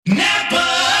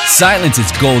Silence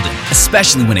is golden,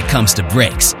 especially when it comes to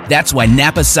brakes. That's why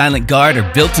Napa Silent Guard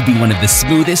are built to be one of the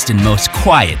smoothest and most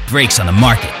quiet brakes on the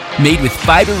market. Made with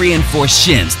fiber-reinforced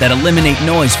shims that eliminate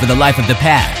noise for the life of the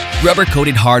pad,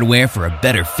 rubber-coated hardware for a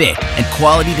better fit, and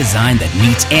quality design that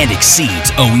meets and exceeds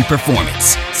OE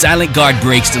performance. Silent Guard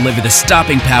brakes deliver the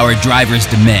stopping power drivers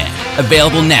demand.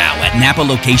 Available now at Napa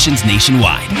locations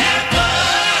nationwide.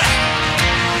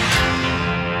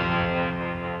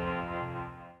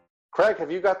 Craig,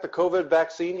 have you got the COVID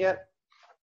vaccine yet?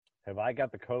 Have I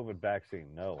got the COVID vaccine?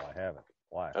 No, I haven't.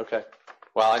 Why? Okay.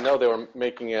 Well, I know they were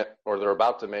making it, or they're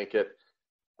about to make it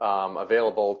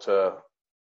available to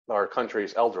our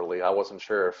country's elderly. I wasn't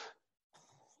sure if...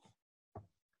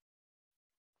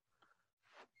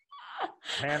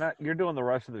 Hannah, you're doing the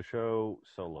rest of the show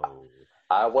solo.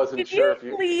 I wasn't Could sure you if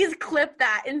you... please clip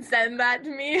that and send that to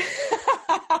me?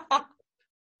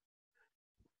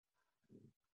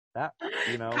 That,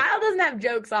 you know, Kyle doesn't have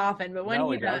jokes often, but when no,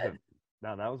 he does. doesn't.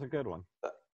 No, that was a good one.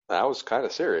 That was kind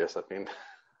of serious. I mean...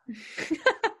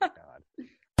 God.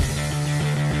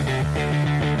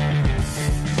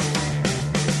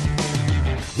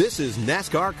 This is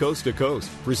NASCAR Coast to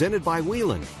Coast, presented by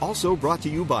Whelen, also brought to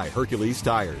you by Hercules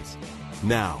Tires.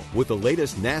 Now, with the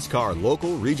latest NASCAR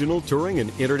local, regional, touring, and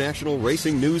international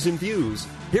racing news and views,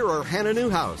 here are Hannah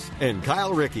Newhouse and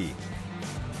Kyle Rickey.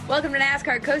 Welcome to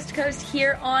NASCAR Coast to Coast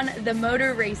here on the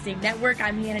Motor Racing Network.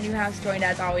 I'm Hannah Newhouse, joined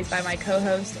as always by my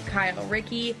co-host, Kyle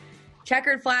Rickey.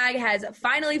 Checkered flag has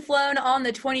finally flown on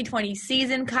the 2020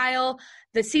 season, Kyle.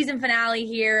 The season finale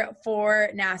here for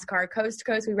NASCAR Coast to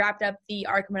Coast. We wrapped up the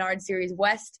ARCA Menard Series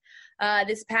West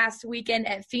this past weekend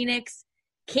at Phoenix.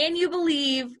 Can you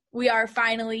believe we are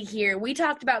finally here? We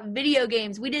talked about video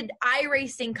games. We did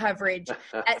iRacing coverage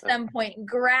at some point,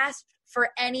 grasped for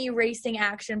any racing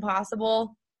action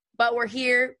possible. But we're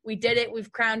here. We did it.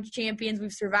 We've crowned champions.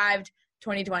 We've survived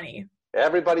 2020.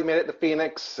 Everybody made it to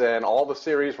Phoenix, and all the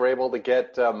series were able to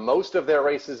get most of their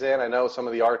races in. I know some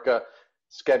of the ARCA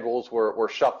schedules were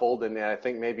shuffled and I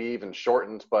think maybe even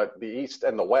shortened, but the East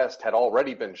and the West had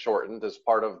already been shortened as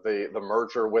part of the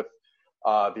merger with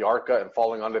the ARCA and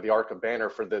falling under the ARCA banner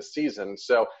for this season.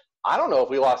 So I don't know if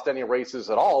we lost any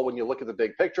races at all when you look at the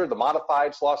big picture. The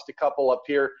modifieds lost a couple up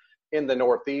here in the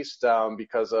Northeast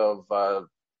because of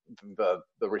the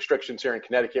restrictions here in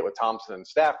Connecticut with Thompson and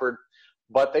Stafford.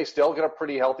 But they still get a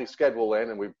pretty healthy schedule in,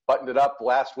 and we buttoned it up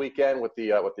last weekend with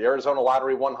the Arizona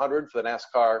Lottery 100 for the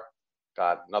NASCAR.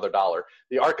 God, another dollar.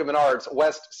 The ARCA Menards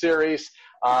West Series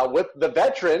with the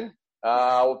veteran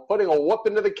putting a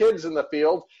whooping to the kids in the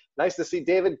field. Nice to see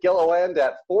David Gilliland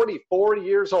at 44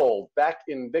 years old back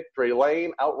in victory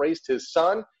lane, outraced his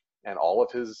son and all of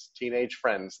his teenage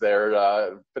friends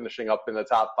there, finishing up in the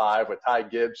top five with Ty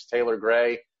Gibbs, Taylor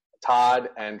Gray, Todd,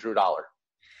 and Drew Dollar.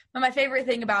 Well, my favorite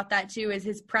thing about that, too, is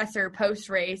his presser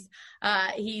post-race.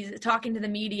 He's talking to the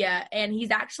media, and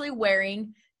he's actually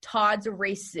wearing Todd's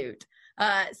race suit.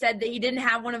 Said that he didn't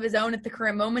have one of his own at the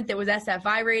current moment that was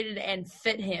SFI rated and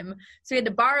fit him. So he had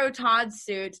to borrow Todd's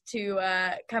suit to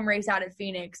come race out at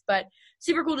Phoenix. But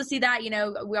super cool to see that. You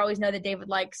know, we always know that David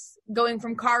likes going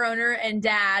from car owner and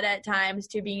dad at times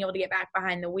to being able to get back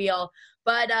behind the wheel.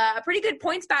 But a pretty good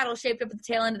points battle shaped up at the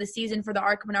tail end of the season for the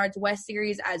ARCA Menards West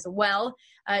Series as well.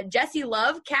 Jesse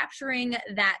Love capturing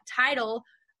that title.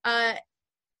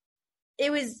 It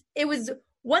was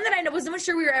one that I wasn't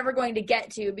sure we were ever going to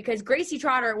get to because Gracie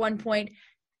Trotter at one point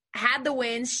had the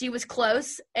wins. She was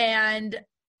close and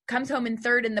comes home in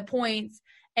third in the points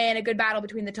and a good battle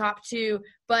between the top two.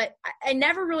 But I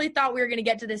never really thought we were going to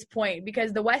get to this point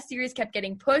because the West Series kept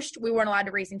getting pushed. We weren't allowed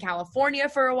to race in California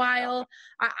for a while.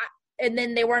 And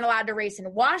then they weren't allowed to race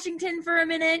in Washington for a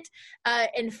minute.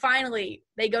 And finally,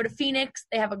 they go to Phoenix.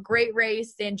 They have a great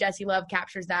race, and Jesse Love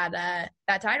captures that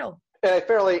title. And a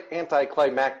fairly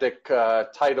anticlimactic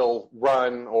title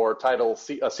run or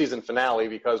season finale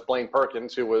because Blaine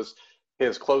Perkins, who was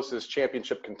his closest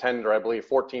championship contender, I believe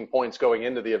 14 points going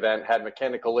into the event, had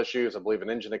mechanical issues. I believe an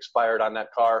engine expired on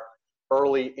that car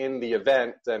early in the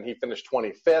event, and he finished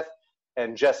 25th.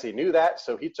 And Jesse knew that,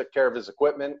 so he took care of his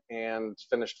equipment and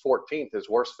finished 14th, his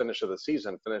worst finish of the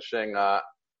season, finishing out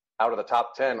of the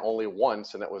top 10 only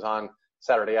once, and it was on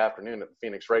Saturday afternoon at the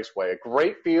Phoenix Raceway. A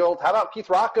great field. How about Keith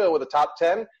Rocco with a top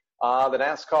 10? The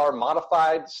NASCAR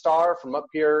modified star from up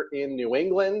here in New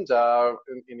England,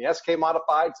 in the SK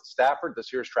modifieds at Stafford,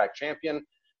 this year's track champion,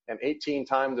 an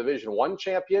 18-time Division I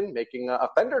champion, making a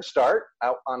fender start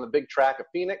out on the big track of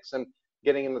Phoenix and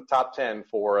getting in the top 10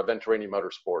 for Venturini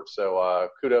Motorsports. So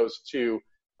kudos to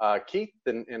Keith,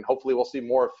 and hopefully we'll see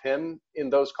more of him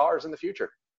in those cars in the future.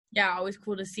 Yeah, always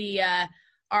cool to see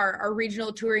our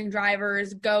regional touring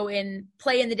drivers go and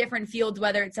play in the different fields,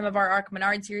 whether it's some of our ARCA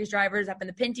Menard Series drivers up in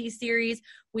the Pinty Series.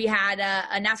 We had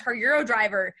a NASCAR Euro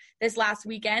driver this last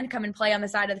weekend come and play on the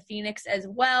side of the Phoenix as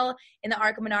well in the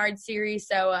ARCA Menard Series.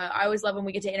 So I always love when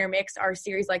we get to intermix our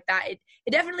series like that.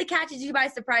 It definitely catches you by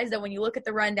surprise, though, when you look at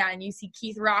the rundown and you see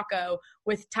Keith Rocco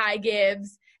with Ty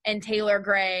Gibbs and Taylor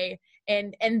Gray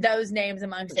and those names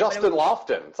amongst Justin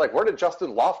Lofton. It's like, where did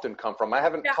Justin Lofton come from? I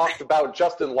haven't talked about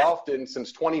Justin Lofton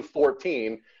since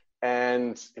 2014,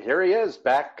 and here he is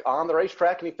back on the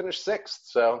racetrack, and he finished 6th.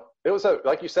 So it was,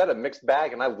 like you said, a mixed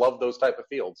bag, and I love those type of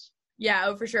fields.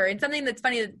 Yeah, for sure. And something that's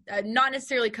funny, not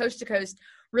necessarily coast-to-coast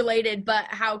related, but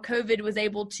how COVID was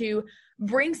able to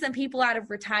bring some people out of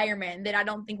retirement that I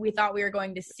don't think we thought we were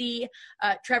going to see.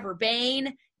 Trevor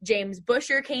Bayne, James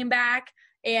Busher came back.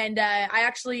 And I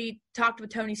actually talked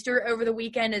with Tony Stewart over the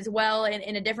weekend as well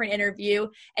in a different interview.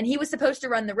 And he was supposed to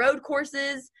run the road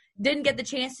courses, didn't get the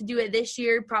chance to do it this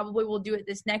year, probably will do it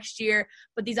this next year.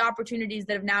 But these opportunities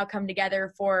that have now come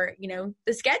together for,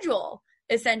 the schedule,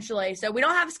 essentially. So we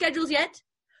don't have schedules yet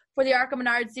for the ARCA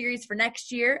Menard Series for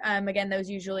next year. Again, those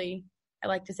usually, I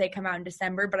like to say, come out in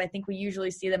December, but I think we usually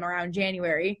see them around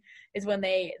January is when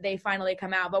they finally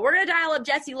come out. But we're going to dial up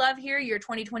Jesse Love here, your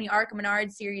 2020 ARCA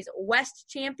Menard Series West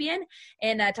champion,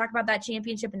 and talk about that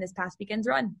championship in this past weekend's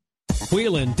run.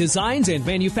 Whelen designs and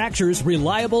manufactures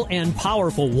reliable and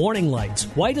powerful warning lights,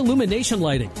 white illumination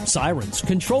lighting, sirens,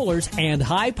 controllers, and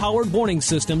high-powered warning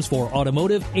systems for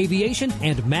automotive, aviation,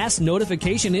 and mass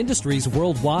notification industries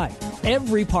worldwide.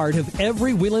 Every part of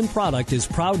every Whelen product is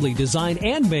proudly designed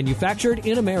and manufactured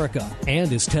in America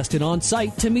and is tested on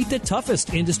site to meet the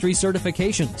toughest industry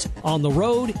certifications. On the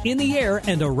road, in the air,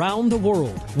 and around the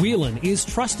world, Whelen is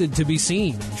trusted to be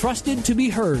seen, trusted to be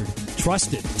heard,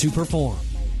 trusted to perform.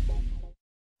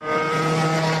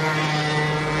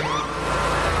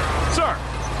 Sir,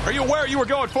 are you aware you were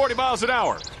going 40 miles an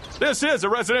hour? This is a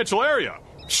residential area.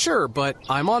 Sure, but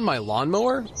I'm on my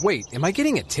lawnmower? Wait, am I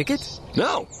getting a ticket?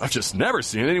 No, I've just never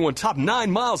seen anyone top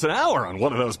 9 miles an hour on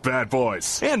one of those bad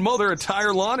boys. And mow their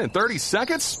entire lawn in 30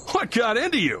 seconds? What got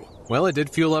into you? Well, it did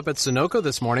fuel up at Sunoco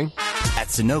this morning. At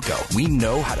Sunoco, we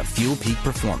know how to fuel peak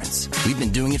performance. We've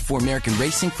been doing it for American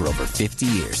racing for over 50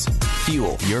 years.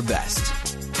 Fuel your best.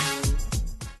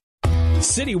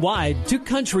 Citywide to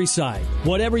countryside.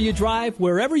 Whatever you drive,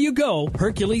 wherever you go,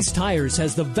 Hercules Tires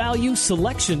has the value,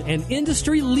 selection, and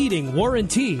industry-leading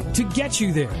warranty to get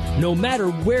you there, no matter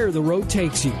where the road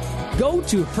takes you. Go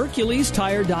to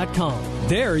HerculesTire.com.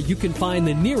 There you can find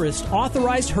the nearest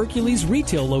authorized Hercules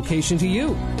retail location to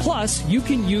you. Plus, you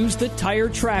can use the Tire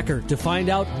Tracker to find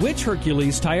out which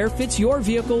Hercules tire fits your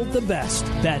vehicle the best.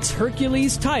 That's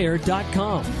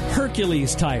HerculesTire.com.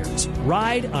 Hercules Tires.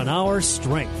 Ride on our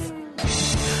strength.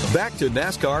 Back to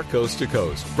NASCAR Coast to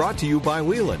Coast, brought to you by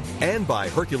Whelen and by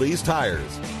Hercules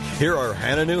Tires. Here are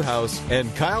Hannah Newhouse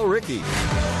and Kyle Rickey.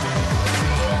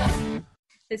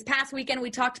 This past weekend, we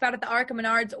talked about it, the ARCA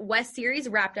Menards West Series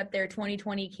wrapped up their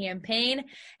 2020 campaign.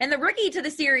 And the rookie to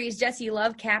the series, Jesse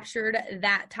Love, captured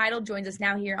that title, joins us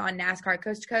now here on NASCAR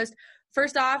Coast to Coast.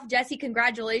 First off, Jesse,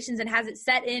 congratulations, and has it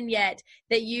set in yet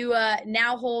that you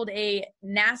now hold a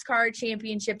NASCAR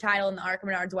championship title in the ARCA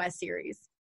Menards West Series?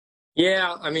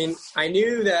 Yeah, I mean, I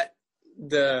knew that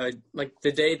the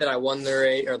day that I won the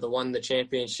race or won the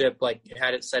championship, it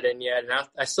hadn't set in yet, and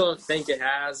I still don't think it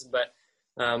has, but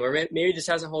or maybe it just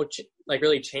hasn't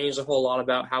really changed a whole lot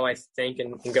about how I think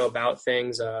and go about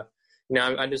things. I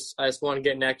just want to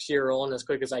get next year rolling as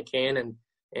quick as I can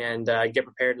and get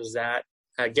prepared for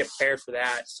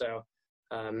that. So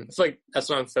I feel like that's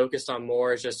what I'm focused on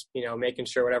more is just making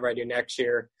sure whatever I do next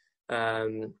year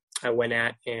I win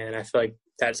at, and I feel like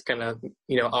that's kind of,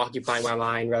 occupying my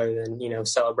mind rather than,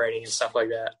 celebrating and stuff like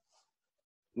that.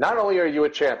 Not only are you a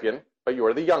champion, but you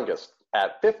are the youngest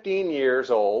at 15 years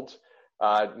old,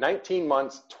 19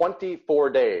 months,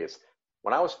 24 days.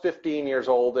 When I was 15 years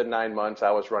old and 9 months, I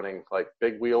was running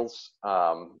big wheels.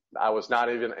 I was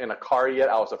not even in a car yet.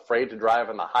 I was afraid to drive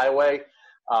on the highway.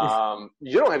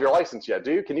 You don't have your license yet,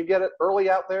 do you? Can you get it early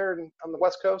out there on the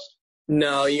West Coast?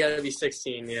 No, you got to be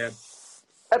 16, yeah.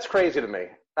 That's crazy to me.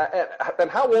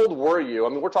 And how old were you? I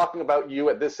mean, we're talking about you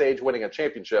at this age winning a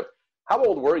championship. How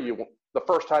old were you the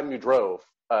first time you drove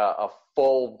a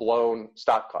full-blown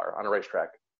stock car on a racetrack?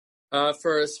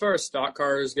 For as far as stock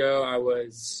cars go, I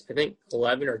was, I think,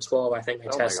 11 or 12. I think I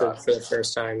tested for the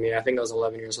first time. Yeah, I think I was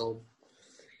 11 years old.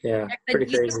 Yeah, pretty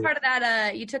crazy. You took part of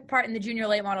that. You took part in the junior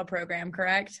late model program,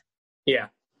 correct? Yeah.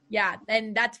 Yeah,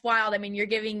 and that's wild. I mean, you're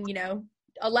giving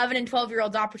 11 and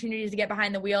 12-year-olds opportunities to get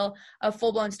behind the wheel of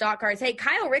full-blown stock cars. Hey,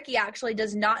 Kyle Rickey actually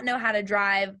does not know how to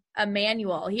drive a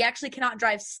manual. He actually cannot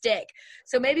drive stick.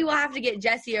 So maybe we'll have to get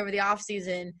Jesse over the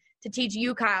offseason to teach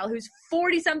you, Kyle, who's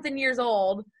 40-something years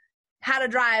old, how to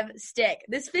drive stick.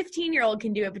 This 15-year-old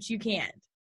can do it, but you can't.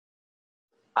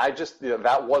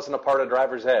 That wasn't a part of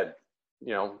driver's head,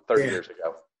 30 years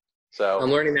ago. So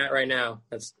I'm learning that right now.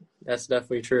 That's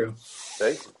definitely true.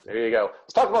 See, there you go.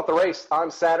 Let's talk about the race on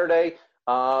Saturday.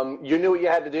 You knew what you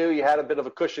had to do. You had a bit of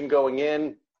a cushion going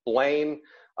in. Blaine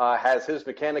has his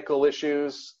mechanical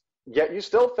issues, yet you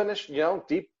still finished,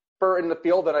 deeper in the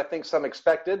field than I think some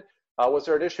expected. Was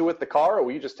there an issue with the car, or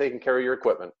were you just taking care of your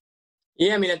equipment?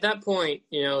 Yeah, I mean, at that point,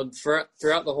 throughout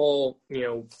the whole,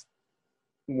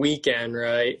 weekend,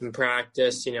 right, in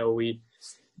practice, we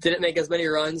didn't make as many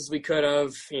runs as we could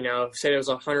have. Say there was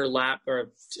 100 lap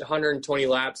or 120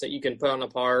 laps that you can put on a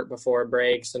part before it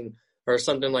breaks or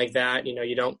something like that. You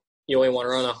only want to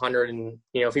run 100 and,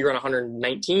 if you run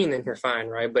 119, then you're fine,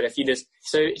 right? But if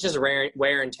so it's just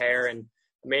wear and tear and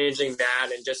managing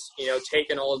that and just,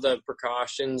 taking all of the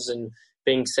precautions and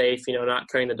being safe, not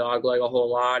cutting the dog leg a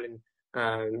whole lot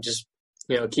and just,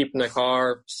 keeping the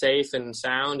car safe and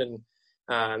sound. And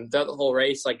throughout the whole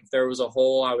race, like if there was a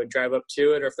hole, I would drive up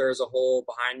to it, or if there was a hole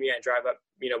behind me, I'd drive up,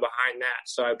 behind that.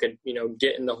 So I could,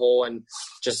 get in the hole and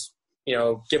just,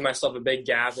 give myself a big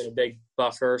gap and a big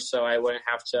buffer so I wouldn't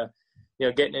have to,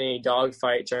 get in any dog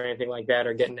fights or anything like that,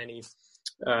 or get in any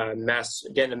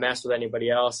getting a mess with anybody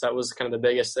else. That was kind of the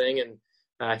biggest thing. And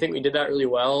I think we did that really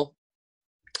well.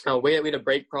 We had a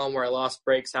brake problem where I lost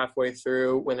brakes halfway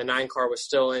through when the 9 car was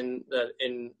still in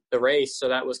the race. So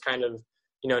that was kind of,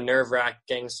 nerve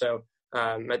wracking. So,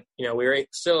 we were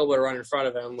still able to run in front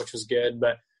of him, which was good.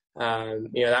 But,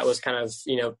 that was kind of,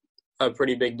 a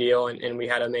pretty big deal. And we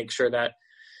had to make sure that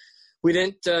we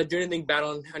didn't do anything bad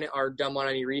or dumb on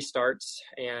any restarts.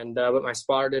 And, but my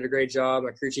spotter did a great job.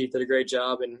 My crew chief did a great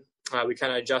job. And we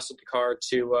kind of adjusted the car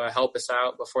to help us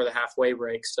out before the halfway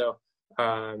break. So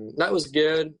that was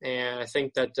good. And I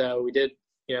think that we did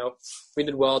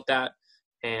well at that.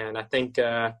 And I think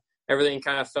everything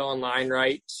kind of fell in line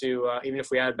right to even if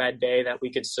we had a bad day, that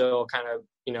we could still kind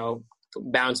of,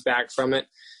 bounce back from it.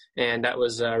 And that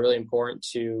was really important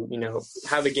to,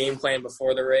 have a game plan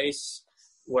before the race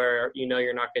where,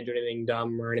 you're not going to do anything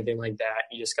dumb or anything like that.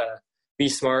 You just got to be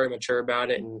smart and mature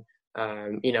about it. And,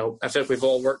 I feel like we've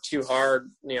all worked too hard,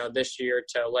 this year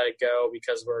to let it go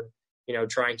because we're,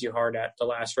 trying too hard at the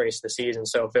last race of the season.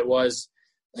 So if it was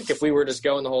like, if we were just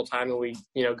going the whole time and we,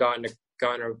 gotten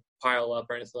a pile up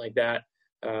or anything like that,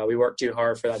 we worked too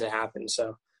hard for that to happen.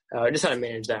 So I just had to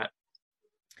manage that.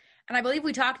 And I believe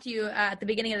we talked to you at the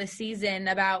beginning of the season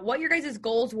about what your guys'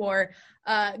 goals were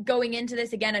going into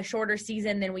this, again, a shorter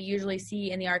season than we usually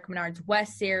see in the ARCA Menards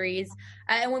West Series.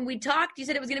 And when we talked, you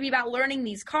said it was going to be about learning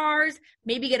these cars,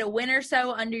 maybe get a win or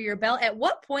so under your belt. At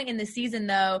what point in the season,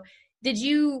 though, did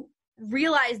you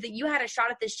realize that you had a shot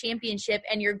at this championship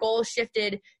and your goal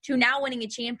shifted to now winning a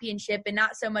championship and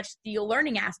not so much the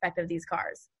learning aspect of these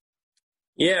cars?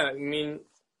 Yeah, I mean,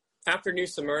 after New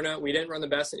Smyrna, we didn't run the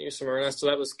best at New Smyrna, so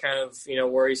that was kind of,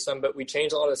 worrisome. But we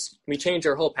changed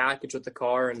our whole package with the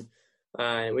car,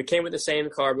 and we came with the same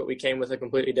car, but we came with a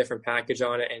completely different package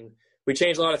on it, and we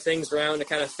changed a lot of things around to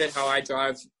kind of fit how I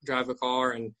drive a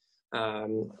car, and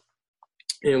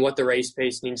what the race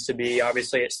pace needs to be.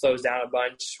 Obviously, it slows down a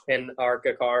bunch in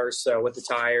ARCA cars, so with the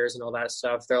tires and all that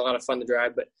stuff, they're a lot of fun to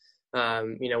drive, but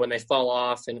when they fall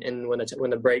off and when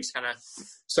the brakes kind of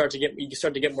start to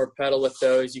get more pedal with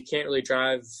those, you can't really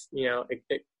drive,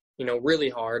 really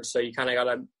hard. So you kind of got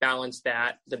to balance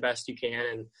that the best you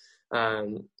can.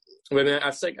 And,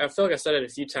 I feel like I said it a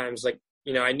few times, like,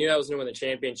 I knew I was going to win the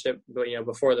championship, but,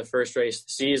 before the first race of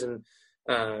the season,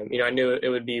 I knew it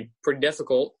would be pretty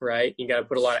difficult, right? You got to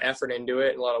put a lot of effort into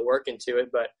it and a lot of work into it,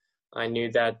 but I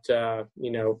knew that,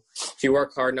 if you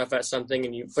work hard enough at something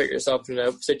and you put yourself in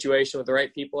a situation with the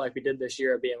right people, like we did this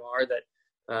year at BMR,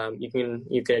 that you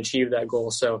can achieve that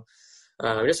goal. So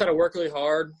we just had to work really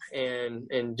hard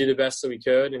and do the best that we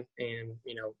could and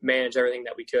manage everything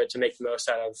that we could to make the most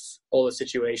out of all the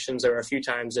situations. There were a few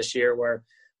times this year where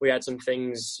we had some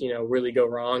things, really go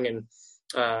wrong. And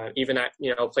even at,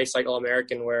 a place like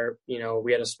All-American where,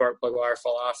 we had a spark plug wire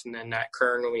fall off, and then at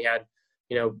Kern when we had,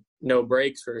 no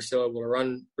brakes, we were still able to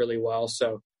run really well.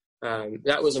 So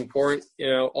that was important.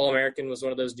 All-American was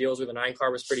one of those deals where the 9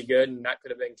 car was pretty good, and that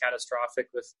could have been catastrophic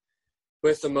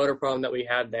with the motor problem that we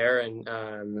had there. And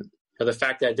the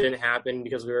fact that it didn't happen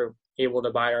because we were able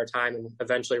to bide our time and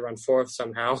eventually run 4th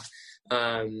somehow,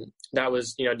 that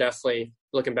was, definitely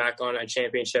looking back on a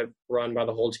championship run by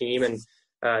the whole team. And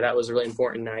that was a really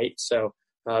important night. So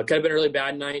could have been a really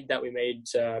bad night that we made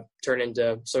turn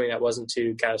into something that wasn't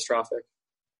too catastrophic.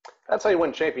 That's how you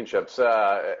win championships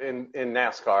in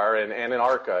NASCAR and in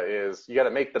ARCA is you got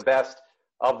to make the best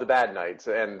of the bad nights,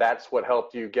 and that's what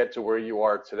helped you get to where you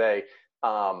are today.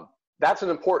 That's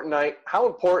an important night. How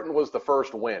important was the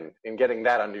first win in getting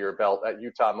that under your belt at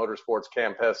Utah Motorsports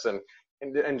Campus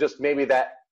and just maybe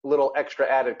that little extra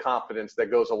added confidence that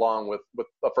goes along with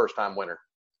a first-time winner?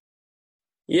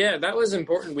 Yeah, that was an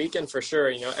important weekend for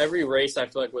sure. Every race I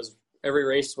feel like every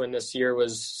race win this year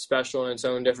was special in its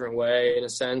own different way in a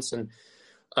sense. And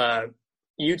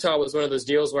Utah was one of those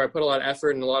deals where I put a lot of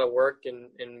effort and a lot of work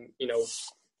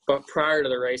but prior to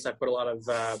the race, I put a lot of,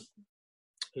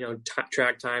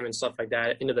 track time and stuff like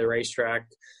that into the racetrack.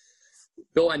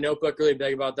 Built my notebook really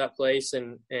big about that place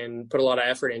and put a lot of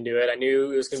effort into it. I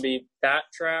knew it was going to be that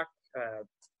track.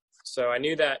 So I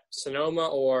knew that Sonoma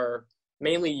or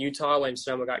mainly Utah when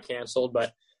Sonoma got canceled,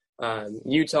 but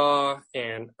Utah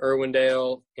and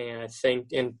Irwindale and I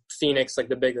think in Phoenix, like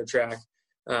the bigger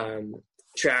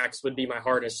tracks would be my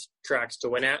hardest tracks to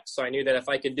win at. So I knew that if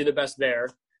I could do the best there,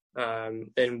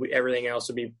 then everything else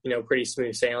would be, pretty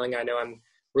smooth sailing. I know I'm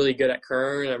really good at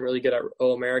Kern. I'm really good at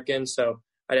All-American. So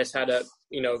I just had to,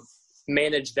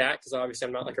 manage that because obviously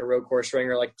I'm not like a road course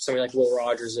ringer like somebody like Will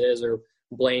Rogers is or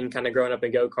Blaine kind of growing up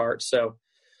in go-karts. So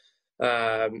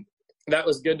that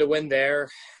was good to win there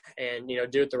and,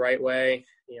 do it the right way,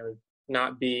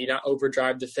 not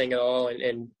overdrive the thing at all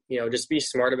and just be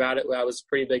smart about it. That was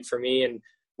pretty big for me and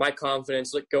my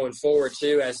confidence going forward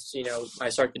too, as, I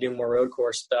start to do more road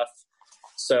course stuff.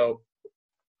 So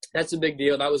that's a big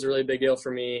deal. That was a really big deal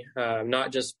for me,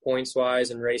 not just points wise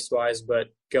and race wise, but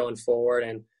going forward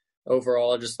and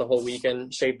overall, just the whole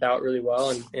weekend shaped out really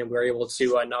well. And we were able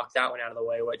to knock that one out of the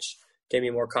way, which gave me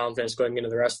more confidence going into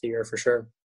the rest of the year for sure.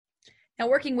 Now,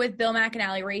 working with Bill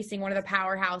McAnally Racing, one of the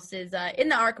powerhouses in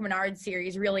the ARCA Menard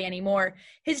series really anymore,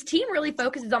 his team really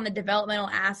focuses on the developmental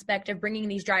aspect of bringing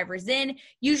these drivers in,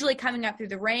 usually coming up through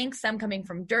the ranks, some coming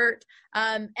from dirt,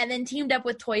 and then teamed up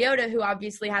with Toyota, who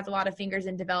obviously has a lot of fingers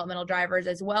in developmental drivers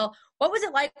as well. What was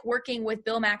it like working with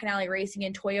Bill McAnally Racing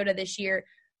and Toyota this year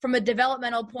from a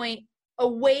developmental point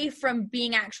away from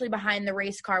being actually behind the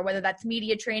race car, whether that's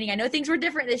media training? I know things were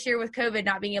different this year with COVID,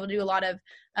 not being able to do a lot of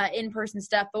in-person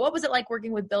stuff, but what was it like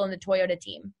working with Bill and the Toyota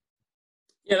team?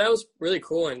 Yeah, that was really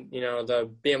cool. And, the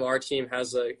BMR team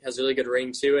has a really good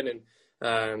ring to it.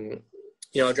 And,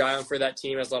 driving for that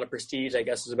team has a lot of prestige, I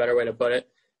guess is a better way to put it.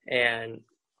 And,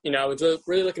 I was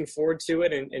really looking forward to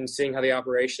it and seeing how the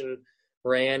operation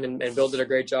ran and Bill did a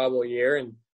great job all year.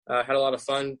 And, had a lot of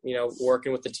fun,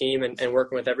 working with the team and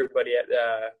working with everybody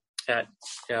at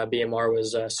BMR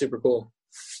was super cool.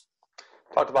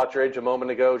 Talked about your age a moment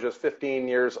ago, just 15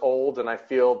 years old, and I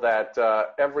feel that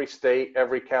every state,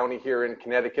 every county here in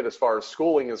Connecticut, as far as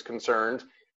schooling is concerned,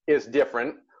 is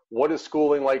different. What is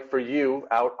schooling like for you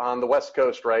out on the West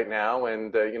Coast right now,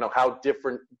 and how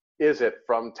different is it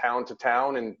from town to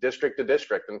town and district to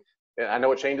district? And I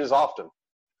know it changes often.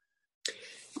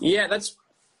 Yeah, that's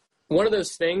one of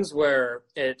those things where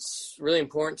it's really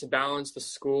important to balance the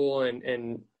school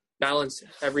and balance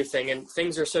everything. And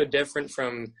things are so different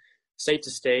from state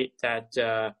to state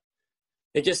that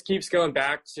it just keeps going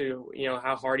back to,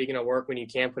 how hard are you going to work when you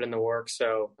can't put in the work.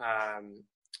 So, I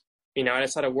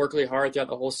just had to work really hard throughout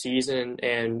the whole season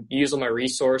and use all my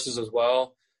resources as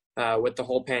well with the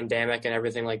whole pandemic and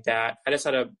everything like that. I just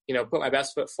had to, put my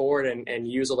best foot forward and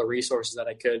use all the resources that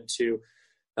I could to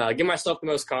give myself the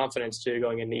most confidence to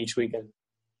going into each weekend.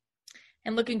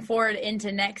 And looking forward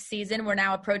into next season, we're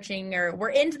now we're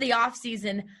into the off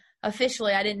season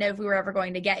officially. I didn't know if we were ever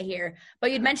going to get here,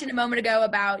 but you'd mentioned a moment ago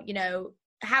about,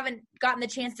 haven't gotten the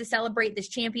chance to celebrate this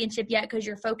championship yet because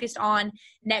you're focused on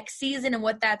next season and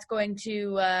what that's going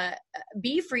to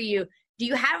be for you. Do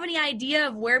you have any idea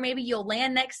of where maybe you'll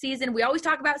land next season? We always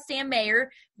talk about Sam Mayer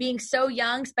being so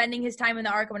young, spending his time in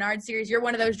the ARCA Menard series. You're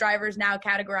one of those drivers now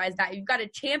categorized that. You've got a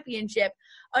championship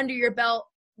under your belt,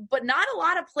 but not a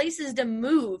lot of places to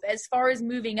move as far as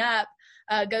moving up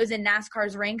goes in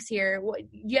NASCAR's ranks here. Do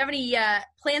you have any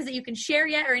plans that you can share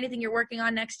yet or anything you're working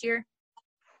on next year?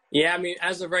 Yeah, I mean,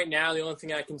 as of right now, the only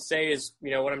thing I can say is,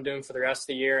 what I'm doing for the rest of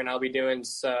the year, and I'll be doing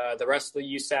the rest of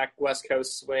the USAC West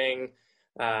Coast swing.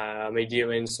 I'll be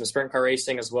doing some sprint car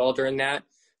racing as well during that,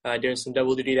 doing some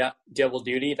double duty.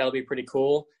 That'll be pretty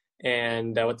cool.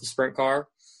 And with the sprint car.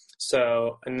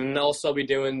 So, and then also I'll be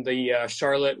doing the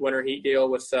Charlotte Winter Heat deal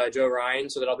with Joe Ryan.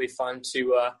 So that'll be fun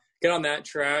to get on that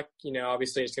track.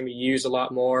 Obviously it's going to be used a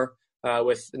lot more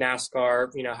with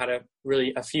NASCAR, had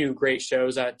a few great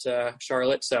shows at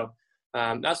Charlotte. So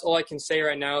that's all I can say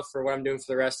right now for what I'm doing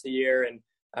for the rest of the year. And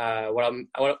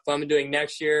what I'm doing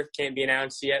next year can't be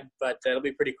announced yet, but it'll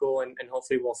be pretty cool, and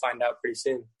hopefully we'll find out pretty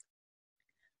soon.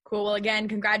 Cool. Well, again,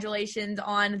 congratulations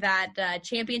on that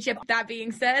championship. That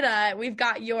being said, we've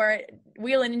got your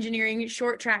Whelen Engineering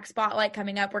short track spotlight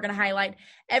coming up. We're going to highlight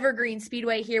Evergreen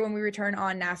Speedway here when we return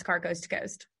on NASCAR Coast to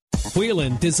Coast.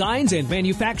 Whelen designs and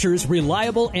manufactures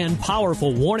reliable and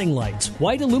powerful warning lights,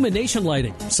 white illumination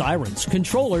lighting, sirens,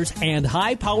 controllers, and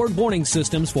high-powered warning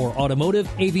systems for automotive,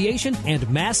 aviation, and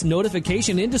mass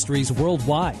notification industries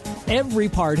worldwide. Every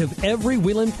part of every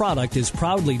Whelen product is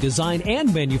proudly designed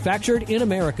and manufactured in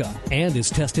America and is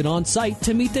tested on site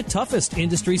to meet the toughest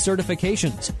industry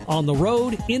certifications. On the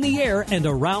road, in the air, and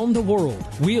around the world,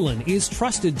 Whelen is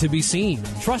trusted to be seen,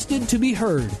 trusted to be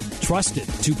heard, trusted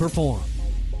to perform.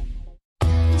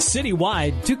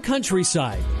 Citywide to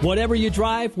countryside. Whatever you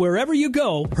drive, wherever you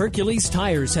go, Hercules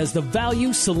Tires has the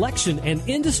value, selection, and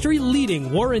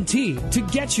industry-leading warranty to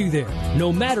get you there,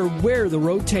 no matter where the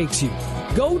road takes you.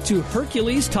 Go to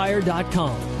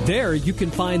HerculesTire.com. There you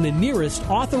can find the nearest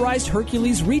authorized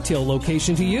Hercules retail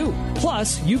location to you.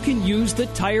 Plus, you can use the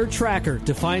tire tracker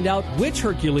to find out which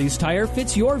Hercules tire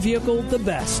fits your vehicle the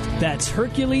best. That's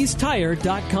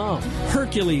HerculesTire.com.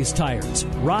 Hercules Tires.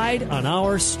 Ride on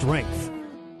our strength.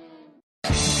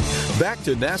 Back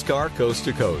to NASCAR Coast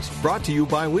to Coast, brought to you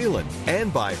by Whelen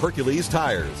and by Hercules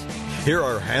Tires. Here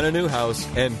are Hannah Newhouse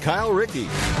and Kyle Rickey.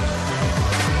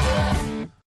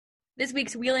 This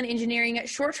week's Whelen Engineering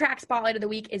short track spotlight of the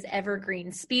week is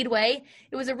Evergreen Speedway.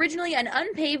 It was originally an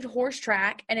unpaved horse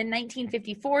track, and in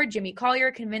 1954, Jimmy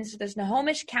Collier convinced the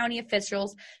Snohomish County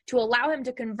officials to allow him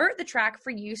to convert the track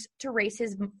for use to race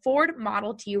his Ford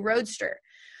Model T Roadster.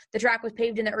 The track was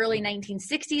paved in the early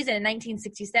 1960s, and in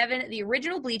 1967, the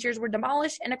original bleachers were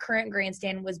demolished and a current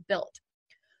grandstand was built.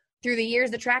 Through the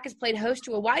years, the track has played host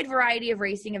to a wide variety of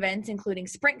racing events, including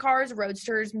sprint cars,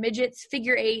 roadsters, midgets,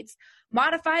 figure eights,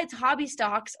 modifieds, hobby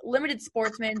stocks, limited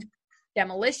sportsmen,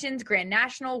 demolitions, Grand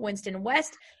National, Winston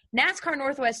West, NASCAR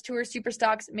Northwest Tour, super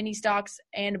stocks, mini stocks,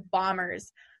 and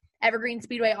bombers. Evergreen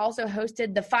Speedway also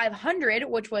hosted the 500,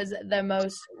 which was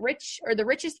the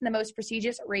richest and the most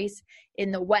prestigious race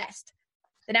in the West.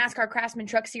 The NASCAR Craftsman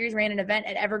Truck Series ran an event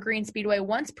at Evergreen Speedway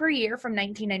once per year from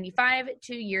 1995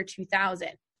 to year 2000.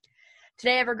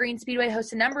 Today, Evergreen Speedway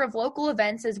hosts a number of local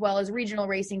events as well as regional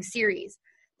racing series.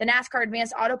 The NASCAR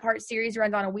Advanced Auto Parts Series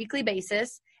runs on a weekly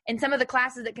basis, and some of the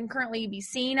classes that can currently be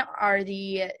seen are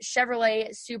the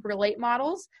Chevrolet Super Late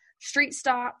Models, Street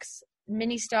Stocks,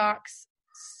 Mini Stocks,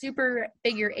 Super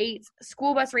Figure Eights,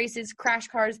 school bus races, crash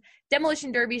cars,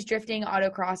 demolition derbies, drifting,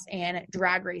 autocross, and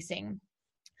drag racing.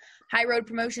 High Road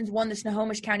Promotions won the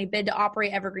Snohomish County bid to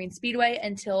operate Evergreen Speedway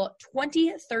until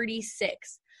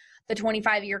 2036. The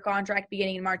 25-year contract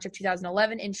beginning in March of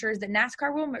 2011 ensures that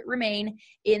NASCAR will remain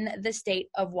in the state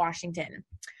of Washington.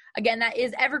 Again, that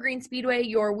is Evergreen Speedway,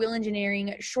 your Whelen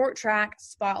Engineering short track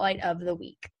spotlight of the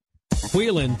week.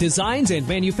 Whelen designs and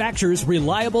manufactures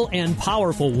reliable and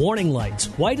powerful warning lights,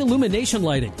 white illumination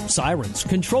lighting, sirens,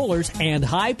 controllers, and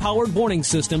high-powered warning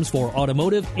systems for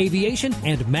automotive, aviation,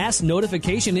 and mass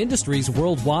notification industries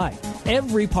worldwide.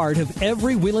 Every part of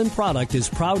every Whelen product is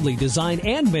proudly designed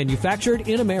and manufactured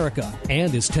in America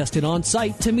and is tested on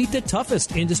site to meet the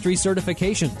toughest industry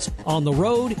certifications. On the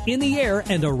road, in the air,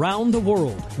 and around the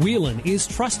world, Whelen is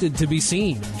trusted to be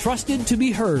seen, trusted to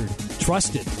be heard,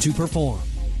 trusted to perform.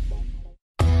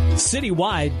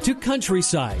 Citywide to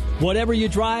countryside. Whatever you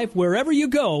drive, wherever you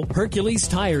go, Hercules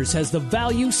Tires has the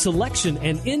value, selection,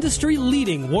 and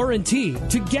industry-leading warranty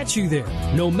to get you there,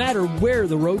 no matter where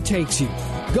the road takes you.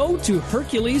 Go to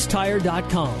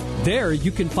HerculesTire.com. There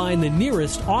you can find the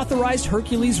nearest authorized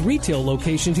Hercules retail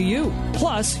location to you.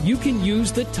 Plus, you can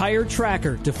use the tire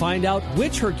tracker to find out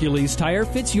which Hercules tire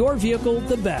fits your vehicle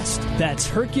the best. That's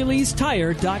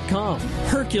HerculesTire.com.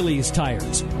 Hercules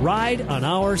Tires. Ride on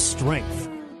our strength.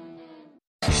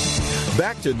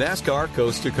 Back to NASCAR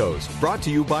Coast to Coast, brought to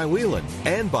you by Whelen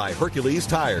and by Hercules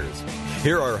Tires.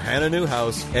 Here are Hannah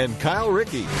Newhouse and Kyle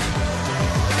Rickey.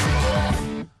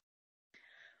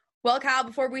 Well, Kyle,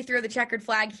 before we throw the checkered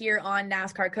flag here on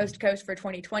NASCAR Coast to Coast for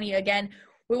 2020, again,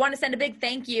 we want to send a big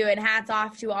thank you and hats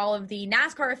off to all of the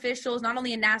NASCAR officials, not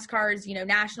only in NASCAR's,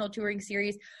 National Touring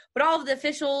Series, but all of the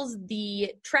officials,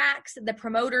 the tracks, the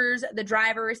promoters, the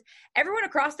drivers, everyone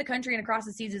across the country and across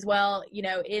the seas as well,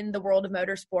 in the world of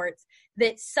motorsports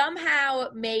that somehow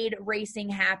made racing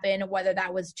happen, whether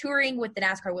that was touring with the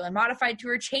NASCAR Whelen Modified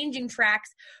Tour, changing tracks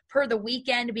per the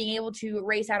weekend, being able to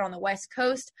race out on the West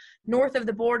Coast, north of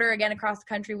the border, again, across the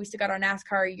country. We still got our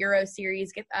NASCAR Euro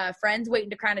Series friends waiting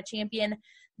to crown a champion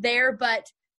there, but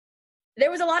there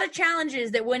was a lot of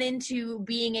challenges that went into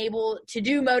being able to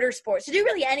do motorsports, to do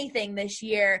really anything this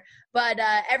year. But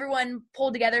everyone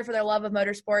pulled together for their love of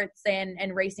motorsports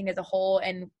and racing as a whole,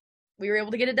 and we were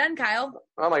able to get it done, Kyle.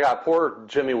 Oh, my God, poor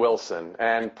Jimmy Wilson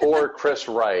and poor Chris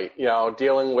Wright,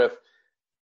 dealing with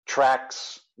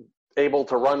tracks able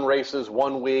to run races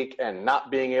one week and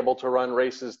not being able to run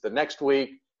races the next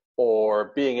week,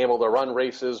 or being able to run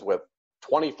races with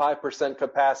 25%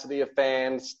 capacity of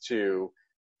fans to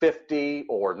 50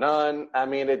 or none. I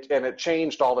mean, it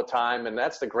changed all the time, and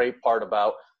that's the great part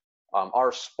about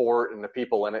our sport and the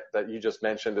people in it that you just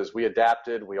mentioned is we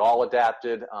adapted. We all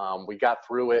adapted. We got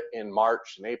through it in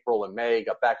March and April and May,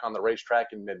 got back on the racetrack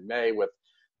in mid-May with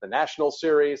the National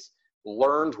Series,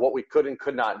 learned what we could and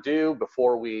could not do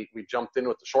before we jumped in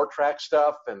with the short track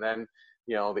stuff. And then,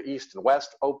 the East and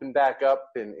West opened back up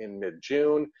in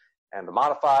mid-June, and the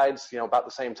modifieds, about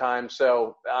the same time.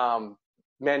 So,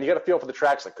 man, you got to feel for the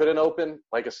tracks that couldn't open,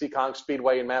 like a Seekonk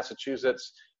Speedway in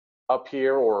Massachusetts up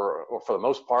here, or for the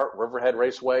most part, Riverhead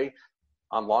Raceway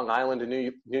on Long Island in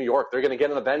New York. They're going to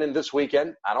get an event in this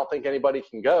weekend. I don't think anybody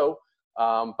can go,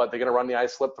 but they're going to run the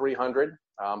Ice Slip 300.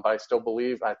 But I still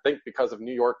believe, I think because of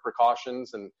New York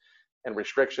precautions and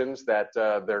restrictions, that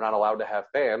they're not allowed to have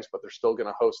fans, but they're still going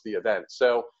to host the event.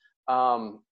 So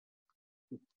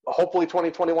hopefully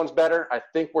 2021's better. I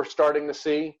think we're starting to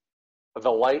see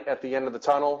the light at the end of the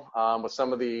tunnel with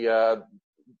some of the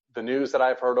news that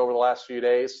I've heard over the last few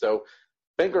days. So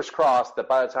fingers crossed that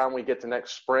by the time we get to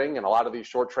next spring and a lot of these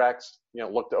short tracks,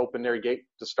 look to open their gate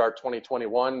to start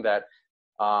 2021, that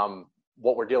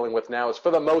what we're dealing with now is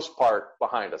for the most part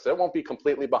behind us. It won't be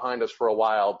completely behind us for a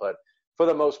while, but for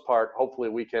the most part, hopefully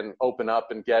we can open up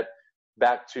and get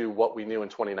back to what we knew in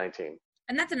 2019.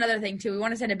 And that's another thing, too. We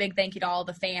want to send a big thank you to all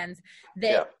the fans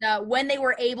that when they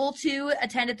were able to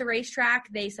attend at the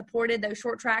racetrack, they supported those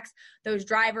short tracks, those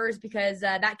drivers, because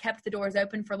that kept the doors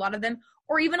open for a lot of them,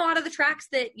 or even a lot of the tracks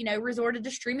that, resorted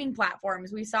to streaming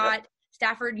platforms. We saw it.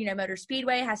 Stafford, Motor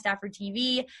Speedway has Stafford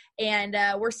TV, and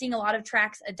we're seeing a lot of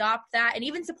tracks adopt that, and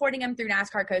even supporting them through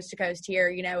NASCAR Coast to Coast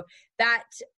here. That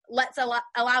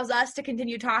allows us to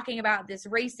continue talking about this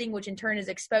racing, which in turn is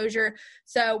exposure.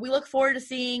 So we look forward to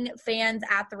seeing fans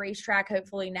at the racetrack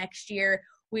hopefully next year.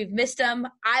 We've missed them.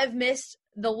 I've missed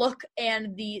the look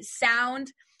and the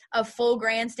sound of full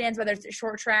grandstands, whether it's a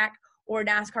short track or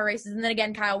NASCAR races. And then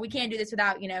again, Kyle, we can't do this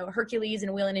without, Hercules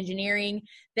and Whelen Engineering.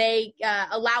 They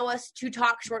allow us to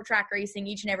talk short track racing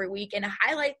each and every week and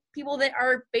highlight people that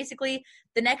are basically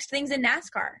the next things in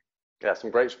NASCAR. Yeah,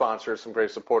 some great sponsors, some great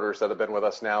supporters that have been with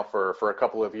us now for a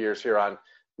couple of years here on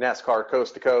NASCAR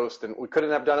Coast to Coast, and we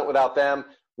couldn't have done it without them.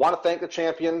 Want to thank the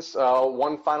champions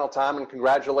one final time and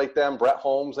congratulate them. Brett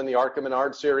Holmes in the ARCA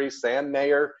Menard Series, Sam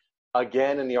Mayer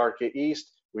again in the ARCA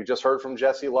East. We just heard from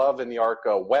Jesse Love in the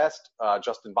ARCA West,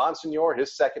 Justin Bonsignor,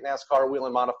 his second NASCAR Wheel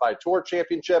and Modified Tour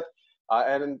Championship,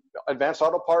 and in Advanced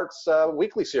Auto Parts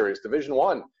Weekly Series, Division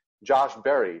I, Josh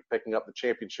Berry picking up the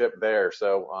championship there.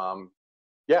 So,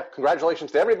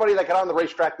 congratulations to everybody that got on the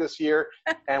racetrack this year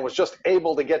and was just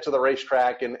able to get to the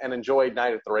racetrack and enjoyed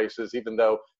night at the races, even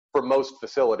though for most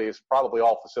facilities, probably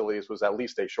all facilities, was at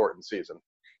least a shortened season.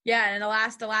 Yeah, and the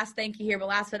last thank you here, but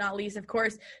last but not least, of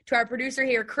course, to our producer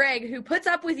here, Craig, who puts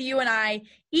up with you and I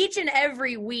each and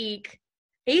every week.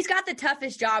 He's got the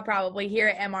toughest job probably here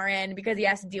at MRN because he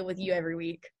has to deal with you every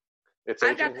week. It's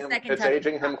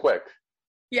aging him quick.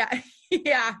 Yeah,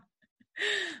 yeah.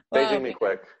 Aging me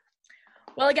quick.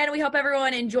 Well, again, we hope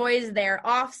everyone enjoys their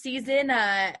off season.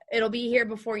 It'll be here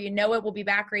before you know it. We'll be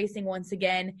back racing once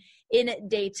again in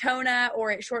Daytona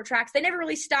or at short tracks. They never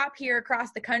really stop here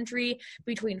across the country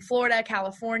between Florida,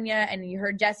 California, and you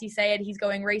heard Jesse say it. He's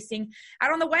going racing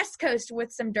out on the West Coast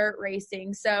with some dirt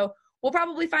racing. So we'll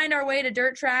probably find our way to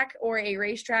dirt track or a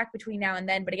racetrack between now and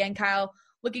then. But again, Kyle,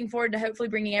 looking forward to hopefully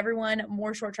bringing everyone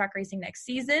more short track racing next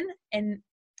season and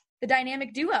the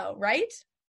dynamic duo, right?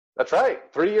 That's right.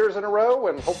 3 years in a row,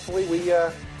 and hopefully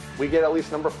we get at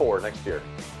least number 4 next year.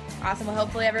 Awesome. Well,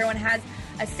 hopefully everyone has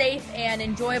a safe and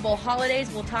enjoyable holidays.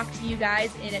 We'll talk to you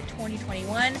guys in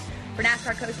 2021. For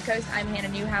NASCAR Coast to Coast, I'm Hannah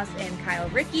Newhouse and Kyle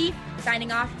Rickey,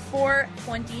 signing off for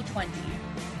 2020.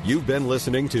 You've been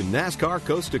listening to NASCAR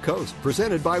Coast to Coast,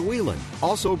 presented by Whelen,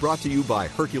 also brought to you by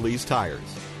Hercules Tires.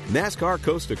 NASCAR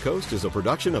Coast to Coast is a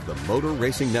production of the Motor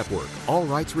Racing Network. All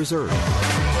rights reserved.